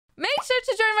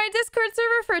sure to join my Discord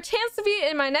server for a chance to be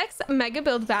in my next mega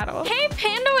build battle. Hey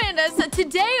Pandawandas,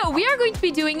 today we are going to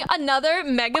be doing another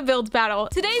mega build battle.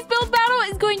 Today's build battle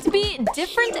is going to be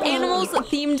different animals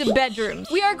themed bedrooms.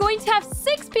 We are going to have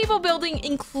 6 people building,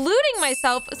 including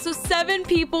myself, so 7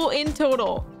 people in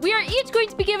total. We are each going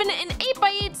to be given an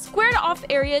 8x8 squared off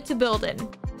area to build in.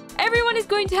 Everyone is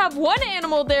going to have one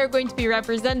animal they're going to be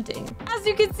representing. As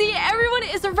you can see, everyone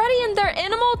is already in their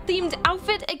animal themed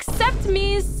outfit except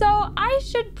me, so I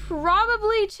should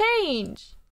probably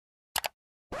change.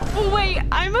 Wait,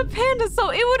 I'm a panda,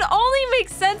 so it would only make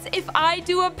sense if I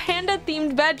do a panda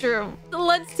themed bedroom.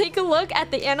 Let's take a look at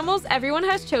the animals everyone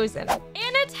has chosen.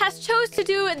 Annette has chose to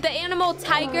do the animal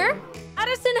tiger.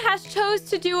 Addison has chose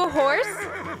to do a horse.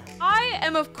 I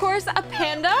am of course a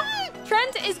panda.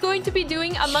 Trent is going to be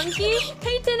doing a monkey.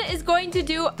 Peyton is going to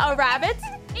do a rabbit.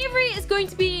 Avery is going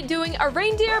to be doing a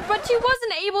reindeer, but she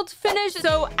wasn't able to finish,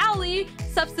 so Allie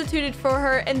substituted for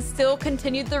her and still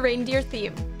continued the reindeer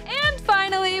theme. And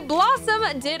finally,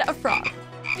 Blossom did a frog.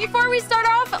 Before we start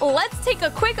off, let's take a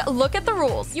quick look at the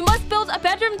rules. You must build a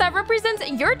bedroom that represents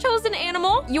your chosen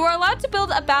animal. You are allowed to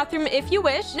build a bathroom if you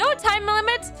wish. No time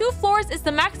limit. 2 floors is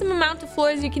the maximum amount of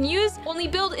floors you can use. Only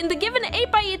build in the given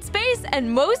 8x8 space, and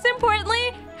most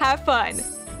importantly, have fun.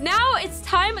 Now it's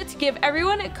time to give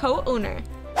everyone a co-owner.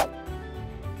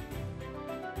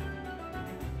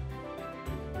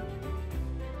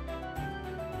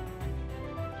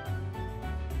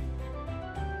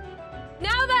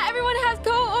 Now that everyone has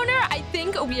co-owner, I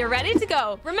think we are ready to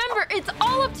go. Remember, it's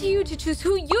all up to you to choose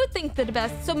who you think the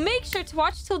best, so make sure to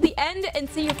watch till the end and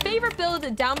see your favorite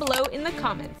build down below in the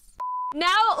comments.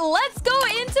 Now, let's go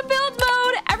into build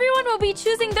mode. Everyone will be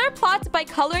choosing their plot by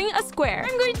coloring a square.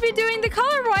 I'm going to be doing the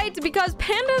color white because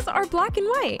pandas are black and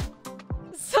white.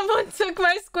 Someone took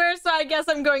my square, so I guess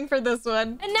I'm going for this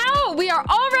one. And now we are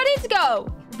all ready to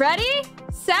go. Ready,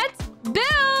 set,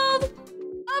 build!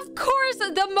 Of course,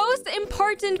 the most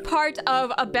important part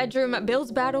of a bedroom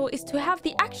build battle is to have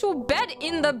the actual bed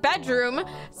in the bedroom.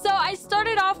 So I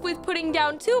started off with putting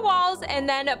down 2 walls and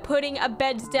then putting a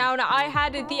bed down. I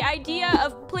had the idea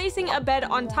of placing a bed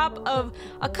on top of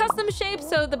a custom shape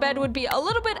so the bed would be a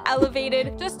little bit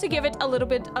elevated just to give it a little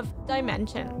bit of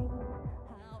dimension.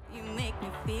 How you make me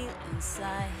feel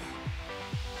inside,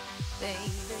 baby.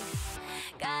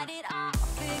 Got it all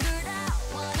figured out,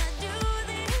 wanna do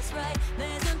this right.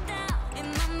 There's no doubt in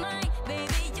my mind,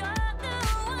 baby, you're the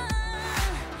one.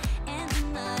 And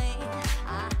tonight,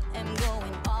 I am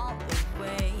going all the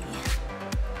way.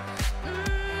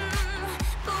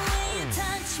 The way you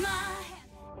touch my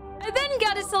hand. I then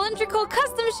got a cylindrical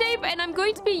custom shape and I'm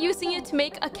going to be using it to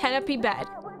make a canopy bed.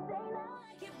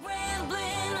 Keep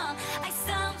rambling on, I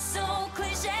sound so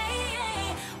cliche.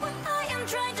 What I am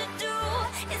trying to do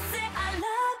is say I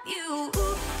love you.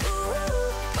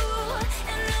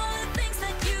 And all the things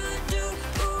that you do.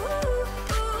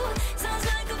 Sounds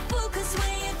like a fool, 'cause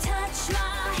when you touch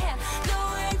my hair, the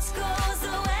words goes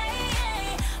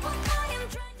away. What I am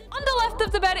trying to do. On the left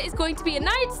of the bed is going to be a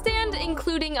nightstand,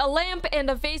 including a lamp and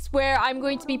a vase where I'm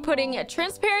going to be putting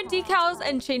transparent decals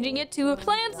and changing it to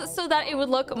plants so that it would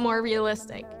look more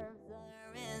realistic.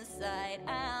 Inside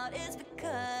out is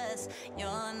because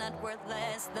you're not worth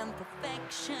less than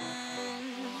perfection.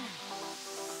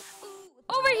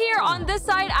 Over here on this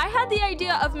side, I had the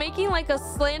idea of making like a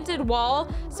slanted wall,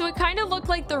 so it kind of looked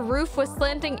like the roof was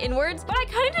slanting inwards, but I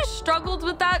kind of struggled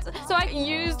with that, so I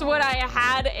used what I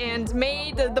had and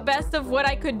made the best of what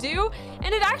I could do,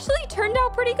 and it actually turned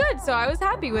out pretty good, so I was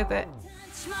happy with it.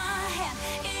 Touch my hand,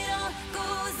 it all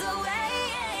goes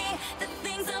away. The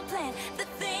things I planned, the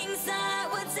things I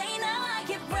would say, now I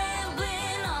keep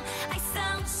rambling on. I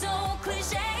sound so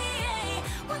cliche.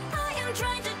 What I am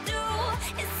trying to do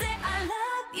is say I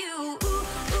love you.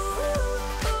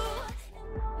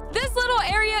 This little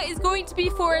area is going to be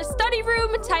for a study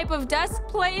room type of desk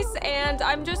place, and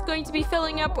I'm just going to be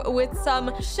filling up with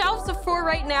some shelves for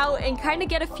right now and kind of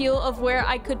get a feel of where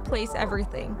I could place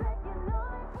everything.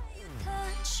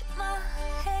 Touch my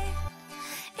hand,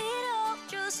 it all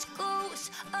just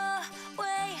goes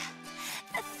away.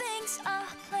 The things I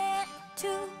plan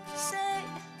to say,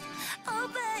 oh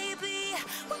baby,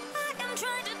 what I am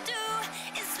trying to do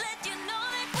is let you know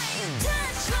that when you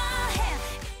touch my hand.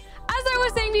 As I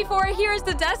was saying before, here's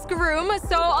the desk room,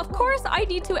 so of course I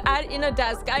need to add in a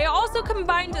desk. I also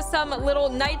combined some little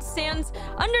nightstands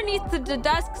underneath the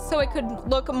desk so it could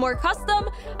look more custom.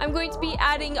 I'm going to be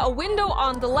adding a window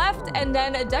on the left and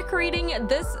then decorating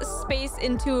this space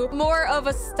into more of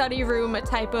a study room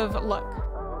type of look.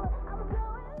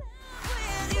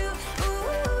 With you,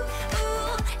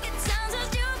 it sounds so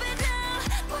stupid now.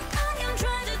 What I am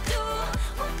trying to do,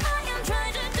 what I am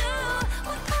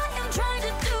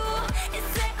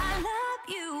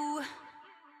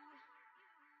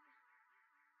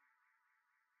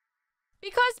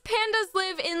because pandas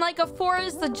live in like a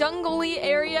forest, a jungly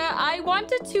area, I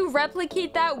wanted to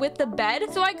replicate that with the bed.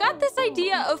 So I got this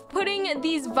idea of putting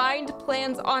these vined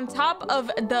plants on top of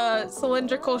the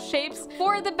cylindrical shapes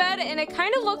for the bed, and it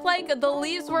kind of looked like the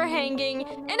leaves were hanging,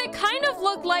 and it kind of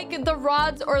looked like the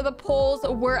rods or the poles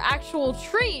were actual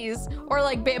trees or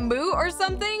like bamboo or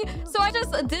something. So I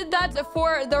just did that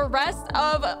for the rest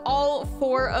of all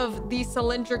 4 of the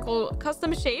cylindrical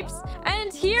custom shapes,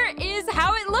 and here is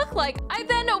how it looked like. I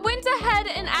then went ahead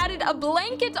and added a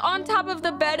blanket on top of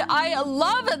the bed. I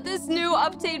love this new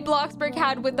update Bloxburg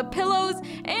had with the pillows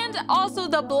and also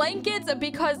the blankets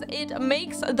because it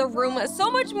makes the room so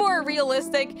much more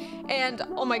realistic. And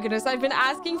oh my goodness, I've been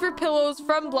asking for pillows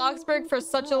from Bloxburg for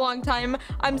such a long time.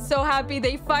 I'm so happy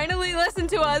they finally listened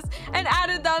to us and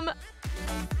added them.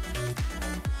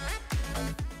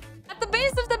 The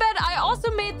base of the bed, I also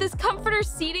made this comforter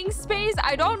seating space.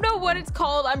 I don't know what it's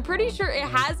called. I'm pretty sure it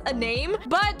has a name,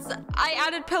 but I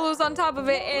added pillows on top of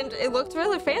it and it looked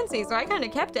really fancy, so I kind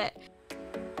of kept it.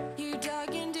 You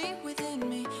dug in deep within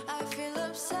me. I feel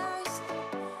obsessed.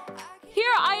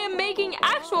 Here I am making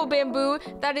actual bamboo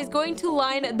that is going to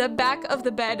line the back of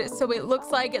the bed, so it looks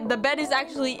like the bed is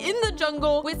actually in the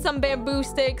jungle with some bamboo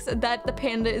sticks that the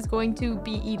panda is going to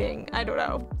be eating. I don't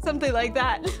know, something like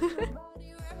that.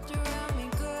 Around me,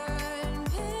 good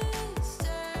pieces.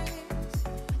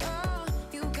 Oh,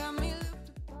 you got me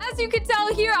looped. As you can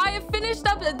tell here, I have finished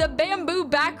up the bamboo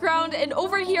background, and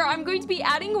over here I'm going to be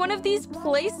adding one of these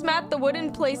placemat, the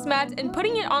wooden placemat, and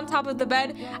putting it on top of the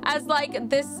bed as like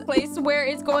this place where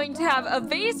it's going to have a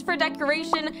vase for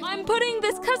decoration. I'm putting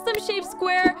this custom shaped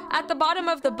square at the bottom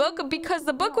of the book because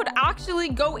the book would actually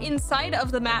go inside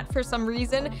of the mat for some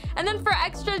reason. And then for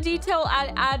extra detail,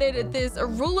 I added this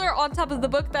ruler on top of the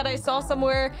book that I saw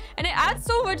somewhere, and it adds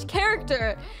so much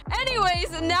character.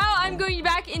 Anyways, now I'm going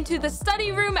back into the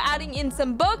study room, adding in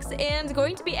some books and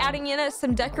going to be adding in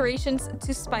some decorations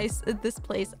to spice this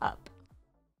place up.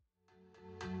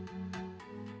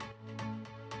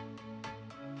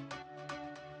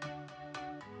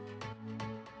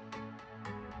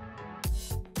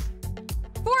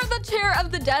 For the chair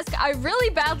of the desk, I really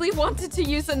badly wanted to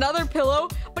use another pillow,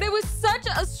 but it was such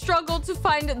a struggle to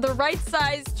find the right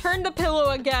size, turn the pillow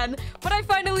again, but I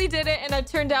finally did it and it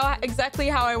turned out exactly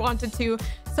how I wanted to,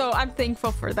 so I'm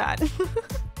thankful for that.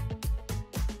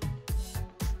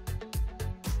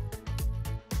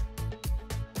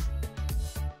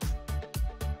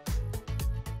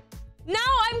 Now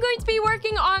I'm going to be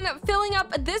working on filling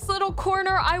up this little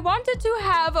corner. I wanted to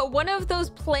have one of those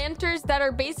planters that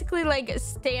are basically like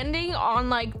standing on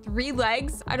like 3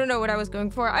 legs. I don't know what I was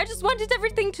going for. I just wanted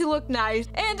everything to look nice.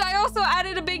 And I also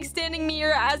added a big standing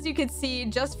mirror, as you can see,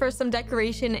 just for some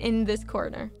decoration in this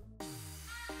corner.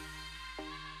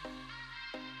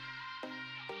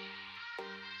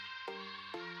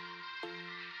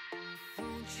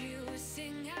 Won't you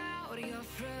sing out your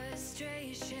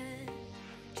frustration?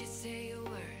 Just say a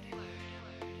word.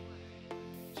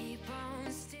 Keep on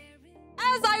staring.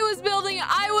 As I was building,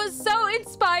 I was so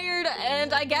inspired,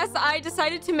 and I guess I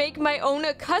decided to make my own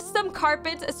custom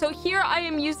carpet. So here I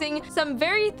am using some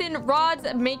very thin rods,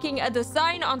 making a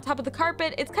design on top of the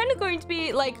carpet. It's kind of going to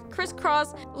be like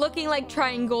crisscross, looking like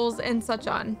triangles and such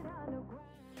on.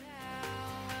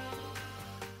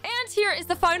 Here is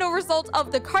the final result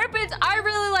of the carpet. I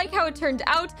really like how it turned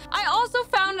out. I also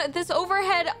found this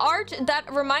overhead arch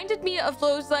that reminded me of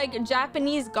those like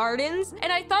Japanese gardens,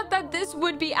 and I thought that this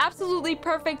would be absolutely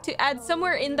perfect to add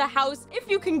somewhere in the house. If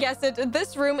you can guess it,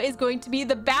 this room is going to be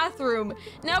the bathroom.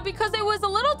 Now, because it was a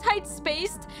little tight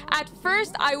spaced, at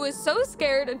first I was so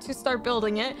scared to start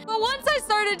building it, but once I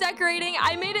started decorating,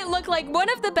 I made it look like one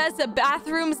of the best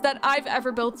bathrooms that I've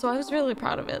ever built, so I was really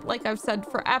proud of it, like I've said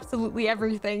for absolutely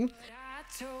everything.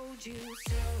 I told you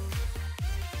so.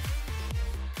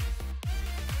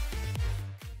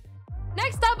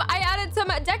 Next up, I added some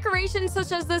decorations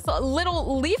such as this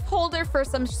little leaf holder for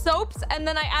some soaps, and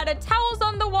then I added towels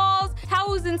on the walls,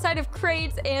 towels inside of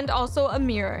crates, and also a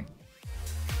mirror.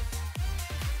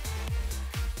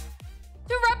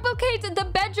 To replicate the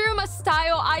bedroom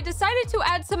style, I decided to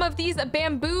add some of these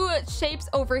bamboo shapes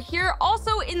over here,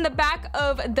 also in the back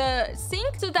of the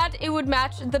sink, so that it would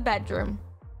match the bedroom.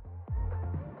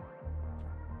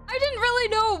 I didn't really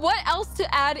know what else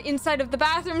to add inside of the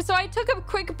bathroom, so I took a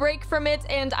quick break from it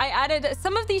and I added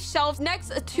some of these shelves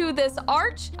next to this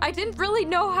arch. I didn't really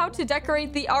know how to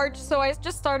decorate the arch, so I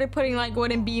just started putting like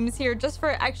wooden beams here just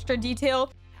for extra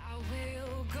detail.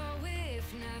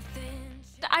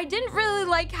 I didn't really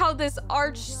like how this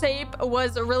arch shape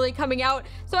was really coming out,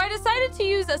 so I decided to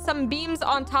use some beams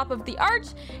on top of the arch,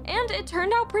 and it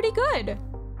turned out pretty good.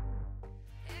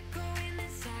 Echo in the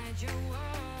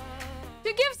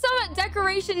To give some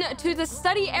decoration to the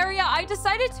study area, I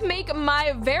decided to make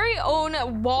my very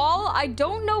own wall. I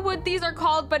don't know what these are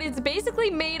called, but it's basically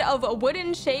made of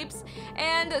wooden shapes.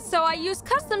 And so I used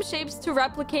custom shapes to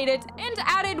replicate it and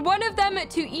added one of them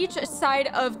to each side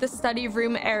of the study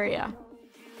room area.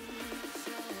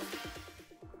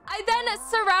 I then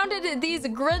surrounded these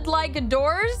grid-like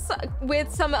doors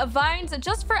with some vines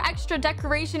just for extra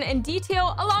decoration and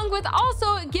detail, along with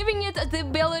also giving it the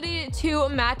ability to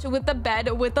match with the bed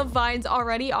with the vines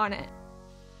already on it.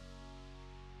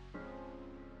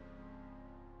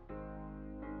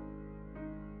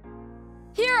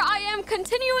 Here I am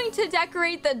continuing to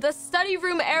decorate the study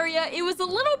room area. It was a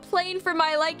little plain for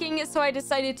my liking, so I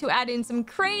decided to add in some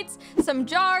crates, some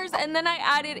jars, and then I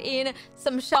added in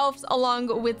some shelves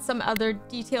along with some other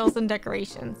details and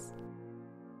decorations.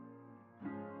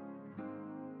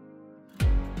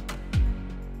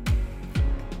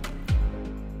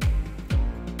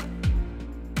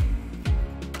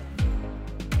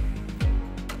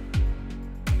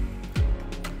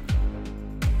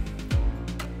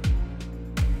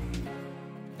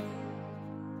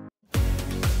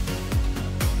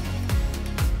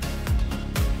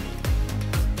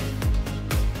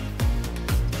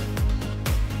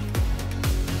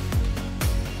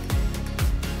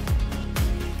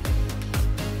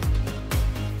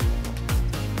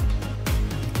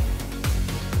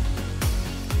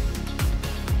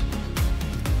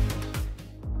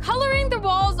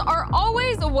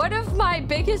 One of my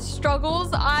biggest struggles.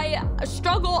 I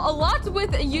struggle a lot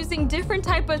with using different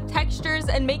type of textures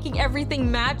and making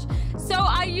everything match. So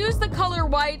I use the color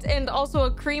white and also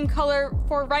a cream color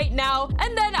for right now.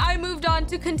 And then I moved on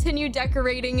to continue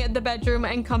decorating the bedroom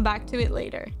and come back to it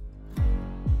later.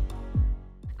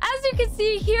 As you can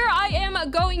see here, I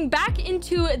am going back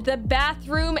into the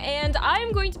bathroom and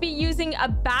I'm going to be using a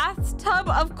bathtub,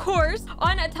 of course,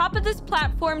 on top of this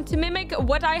platform to mimic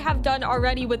what I have done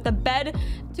already with the bed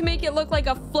to make it look like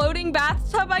a floating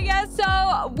bathtub, I guess.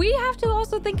 So we have to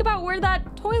also think about where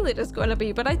that toilet is going to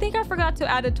be, but I think I forgot to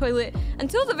add a toilet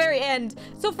until the very end.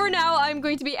 So for now, I'm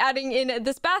going to be adding in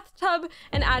this bathtub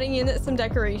and adding in some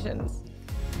decorations.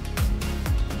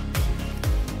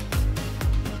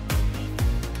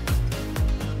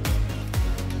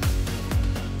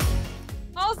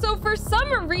 Also, for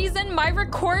some reason, my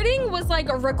recording was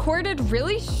like recorded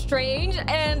really strange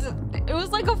and it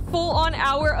was like a full-on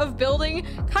hour of building,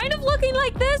 kind of looking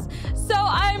like this. So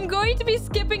I'm going to be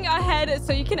skipping ahead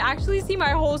so you can actually see my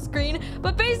whole screen.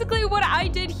 But basically what I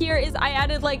did here is I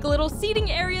added like little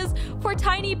seating areas for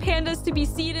tiny pandas to be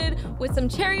seated with some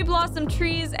cherry blossom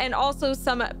trees and also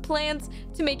some plants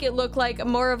to make it look like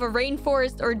more of a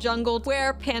rainforest or jungle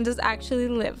where pandas actually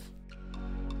live.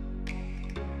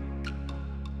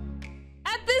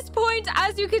 At this point,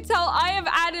 as you can tell, I have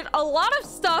added a lot of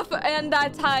stuff and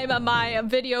that time my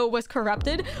video was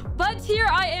corrupted. But here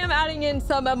I am adding in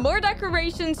some more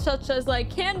decorations such as like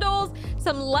candles,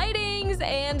 some lightings,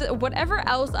 and whatever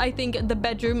else I think the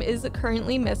bedroom is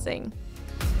currently missing.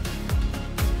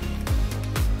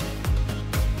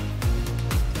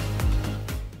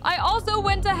 I also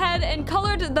went ahead and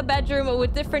colored the bedroom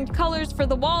with different colors for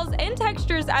the walls and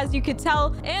textures, as you could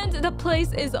tell, and the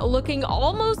place is looking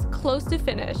almost close to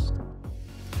finished.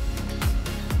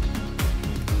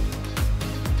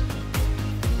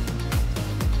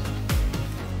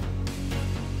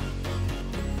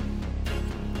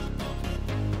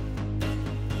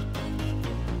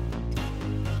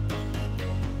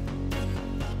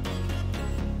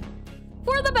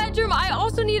 For the bedroom, I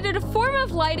also needed a form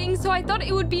of lighting, so I thought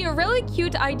it would be a really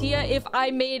cute idea if I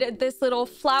made this little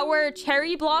flower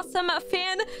cherry blossom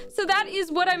fan. So that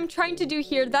is what I'm trying to do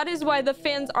here. That is why the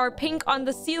fans are pink on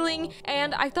the ceiling,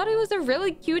 and I thought it was a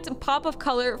really cute pop of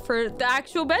color for the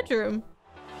actual bedroom.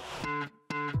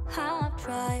 I've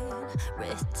tried,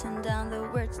 written down the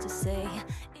words to say.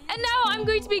 And now I'm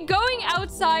going to be going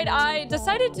outside. I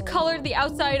decided to color the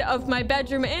outside of my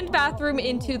bedroom and bathroom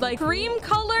into like cream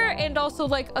color and also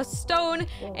like a stone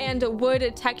and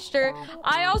wood texture.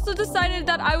 I also decided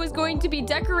that I was going to be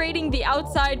decorating the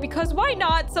outside because why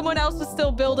not? Someone else was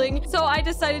still building. So I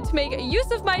decided to make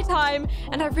use of my time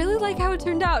and I really like how it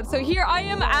turned out. So here I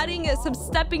am adding some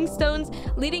stepping stones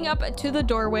leading up to the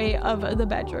doorway of the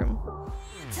bedroom.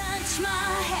 Touch my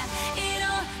hand, it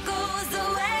all goes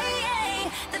away.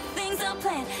 The things I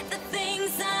planned, the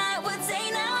things I would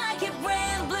say. Now I keep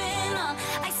rambling on.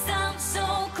 I sound so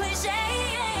cliche.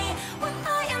 What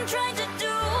I am trying to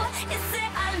do is say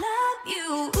I love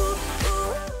you.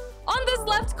 On this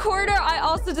left corner, I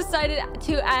also decided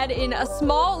to add in a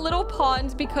small little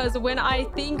pond because when I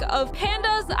think of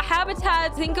pandas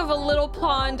habitat, think of a little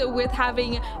pond with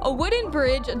having a wooden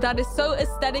bridge that is so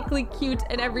aesthetically cute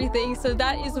and everything. So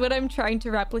that is what I'm trying to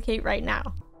replicate right now.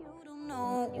 You don't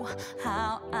know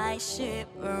how I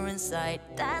shiver inside.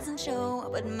 Doesn't show,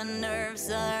 but my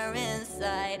nerves are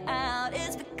inside out.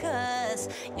 It's because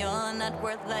you're not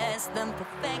worth less than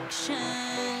perfection.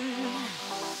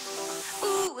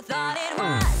 Ooh, thought it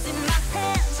was in my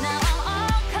pants. Now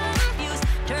I'm all confused,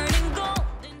 turning gold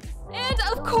into... And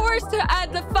of course, to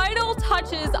add the final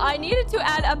touches, I needed to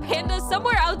add a panda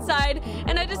somewhere outside,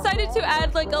 and I decided to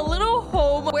add like a little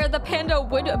home where the panda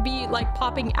would be like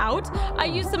popping out. I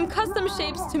used some custom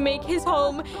shapes to make his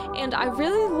home, and I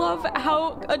really love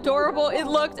how adorable it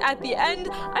looked at the end.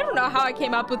 I don't know how I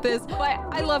came up with this, but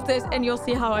I love this, and you'll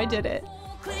see how I did it.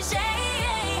 Cliche,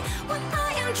 what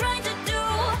I am trying to do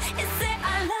is say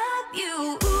I love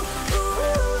you. Ooh, ooh,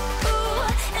 ooh,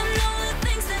 and all the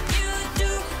things that you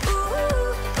do.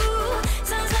 Ooh, ooh,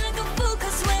 sounds like a fool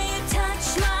 'cause when you touch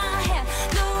my hair,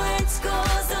 the words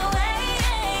goes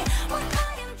away. What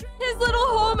I am His little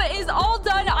home is all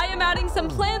done. I am adding some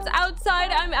plants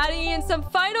outside. I'm adding in some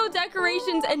final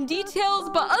decorations and details.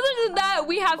 But other than that,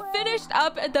 we have finished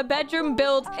up the bedroom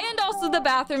build and also the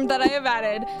bathroom that I have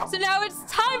added. So now it's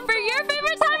time for your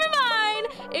favorite time of mine.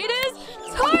 It is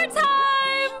tour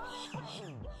time!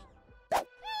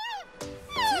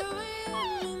 2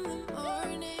 a.m. in the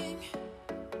morning,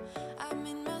 I'm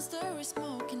in my story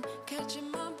smoking,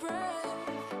 catching my breath.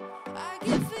 I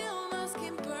can feel my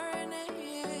skin burning.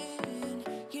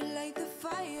 You light the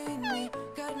fire in me,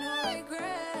 got no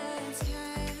regrets.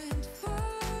 Can't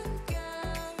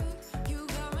forget, you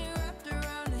got me wrapped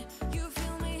around it. You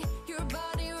feel me, your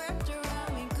body wrapped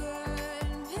around me.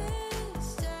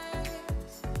 Goodness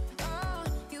days, oh,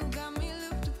 you got me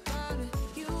looped about it.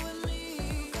 You and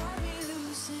me, got me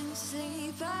losing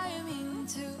sleep. I am in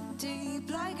too deep,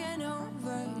 like an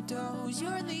overdose.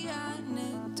 You're the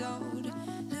antidote.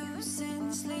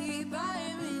 Losing sleep, I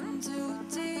am in too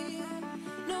deep.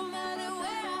 No matter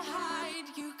where I hide,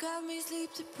 you got me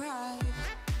sleep deprived.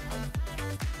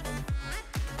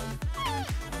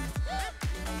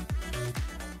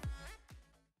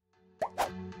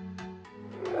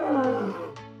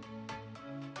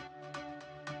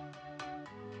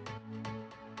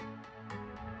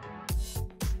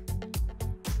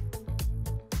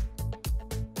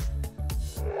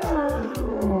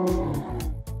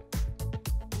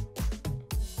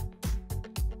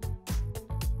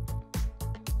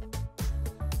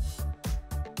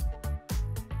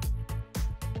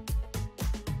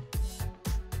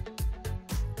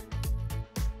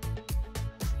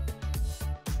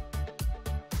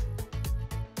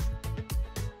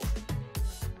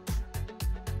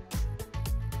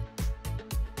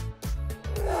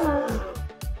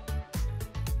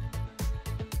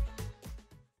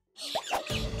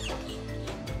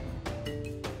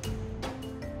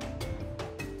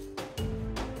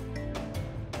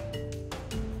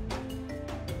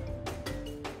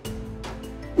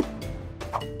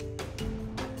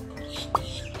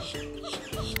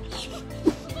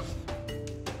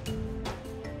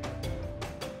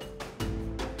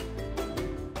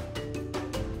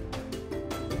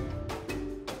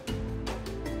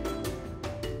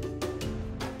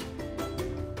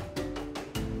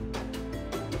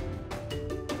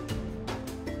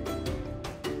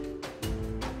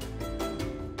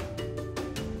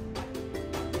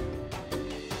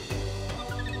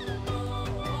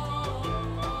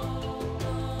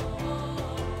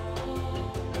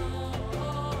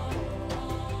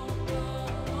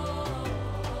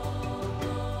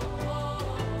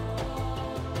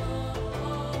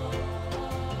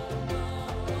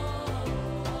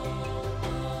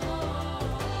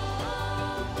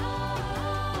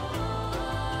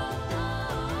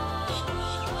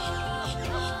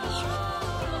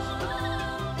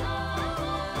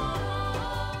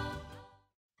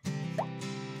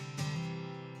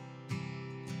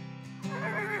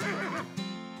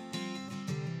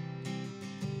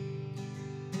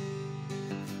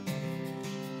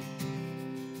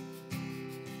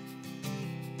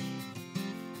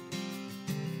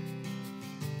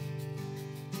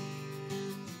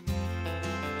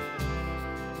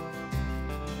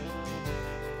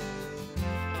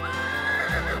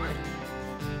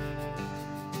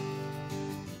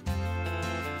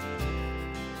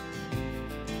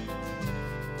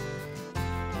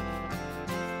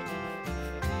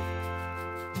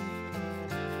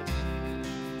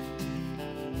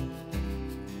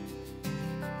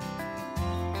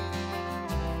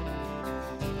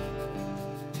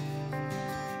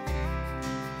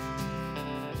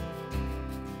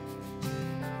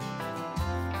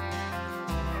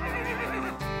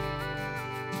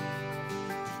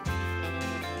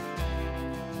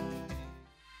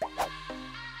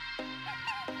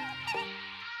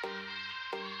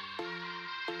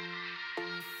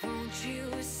 Won't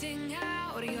you sing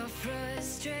out your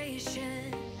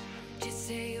frustration? Just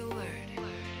say a word.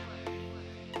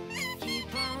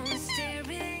 Keep on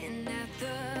staring at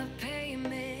the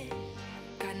pavement.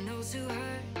 God knows who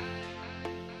hurt.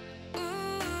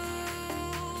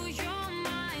 Ooh, your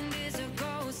mind is a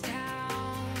ghost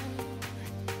town,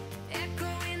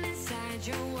 echoing inside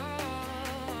your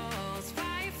walls,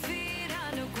 5 feet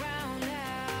underground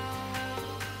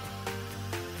now.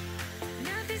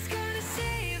 Nothing's gonna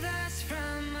save us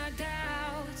from our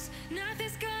doubts.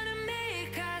 Nothing's gonna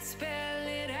make us spell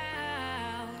it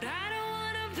out. I don't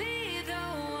wanna be the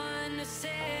one who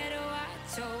said, oh, I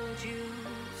told you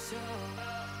so.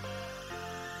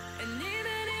 And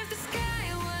even if the sky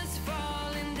was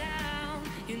falling down,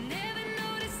 you never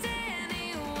noticed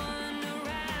anyone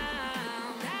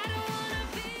around. I don't wanna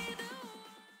be the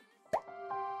one.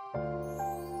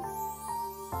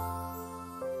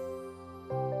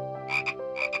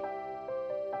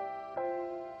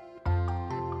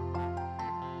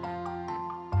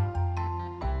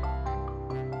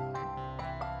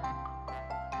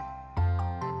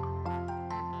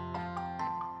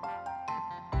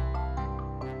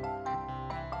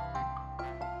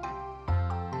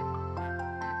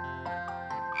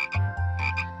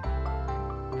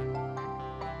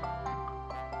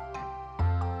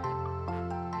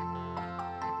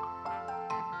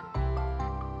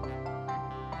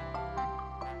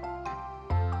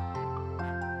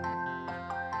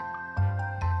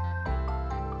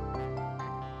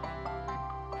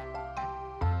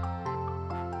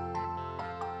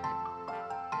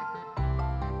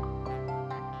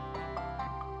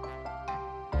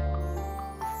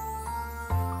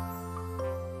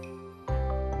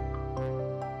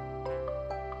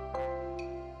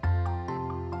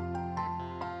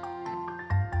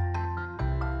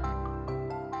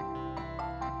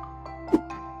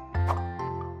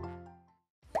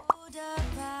 Hold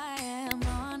up, I am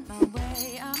on my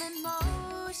way. I'm in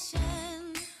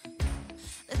motion.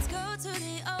 Let's go to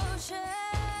the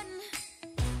ocean.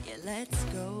 Yeah, let's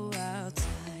go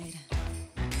outside.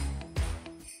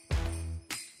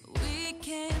 We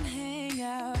can hang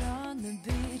out on the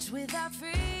beach without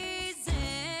freezing.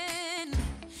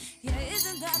 Yeah,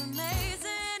 isn't that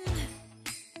amazing?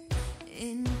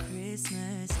 In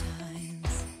Christmas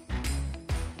times,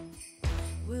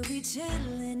 we'll be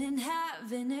chilling and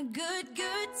having a good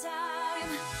time.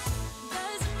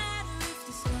 Doesn't matter if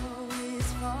the snow is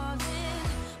falling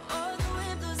or the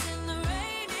wind blows and the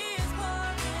rain is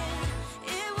pouring.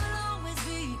 It will always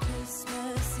be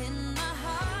Christmas in my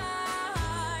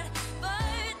heart.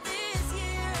 But this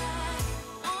year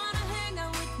I wanna hang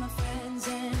out with my friends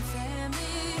and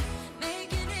family,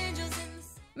 making angels in the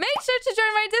Make sure to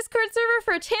join my Discord server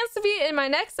for a chance to be in my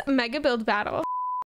next Mega Build Battle.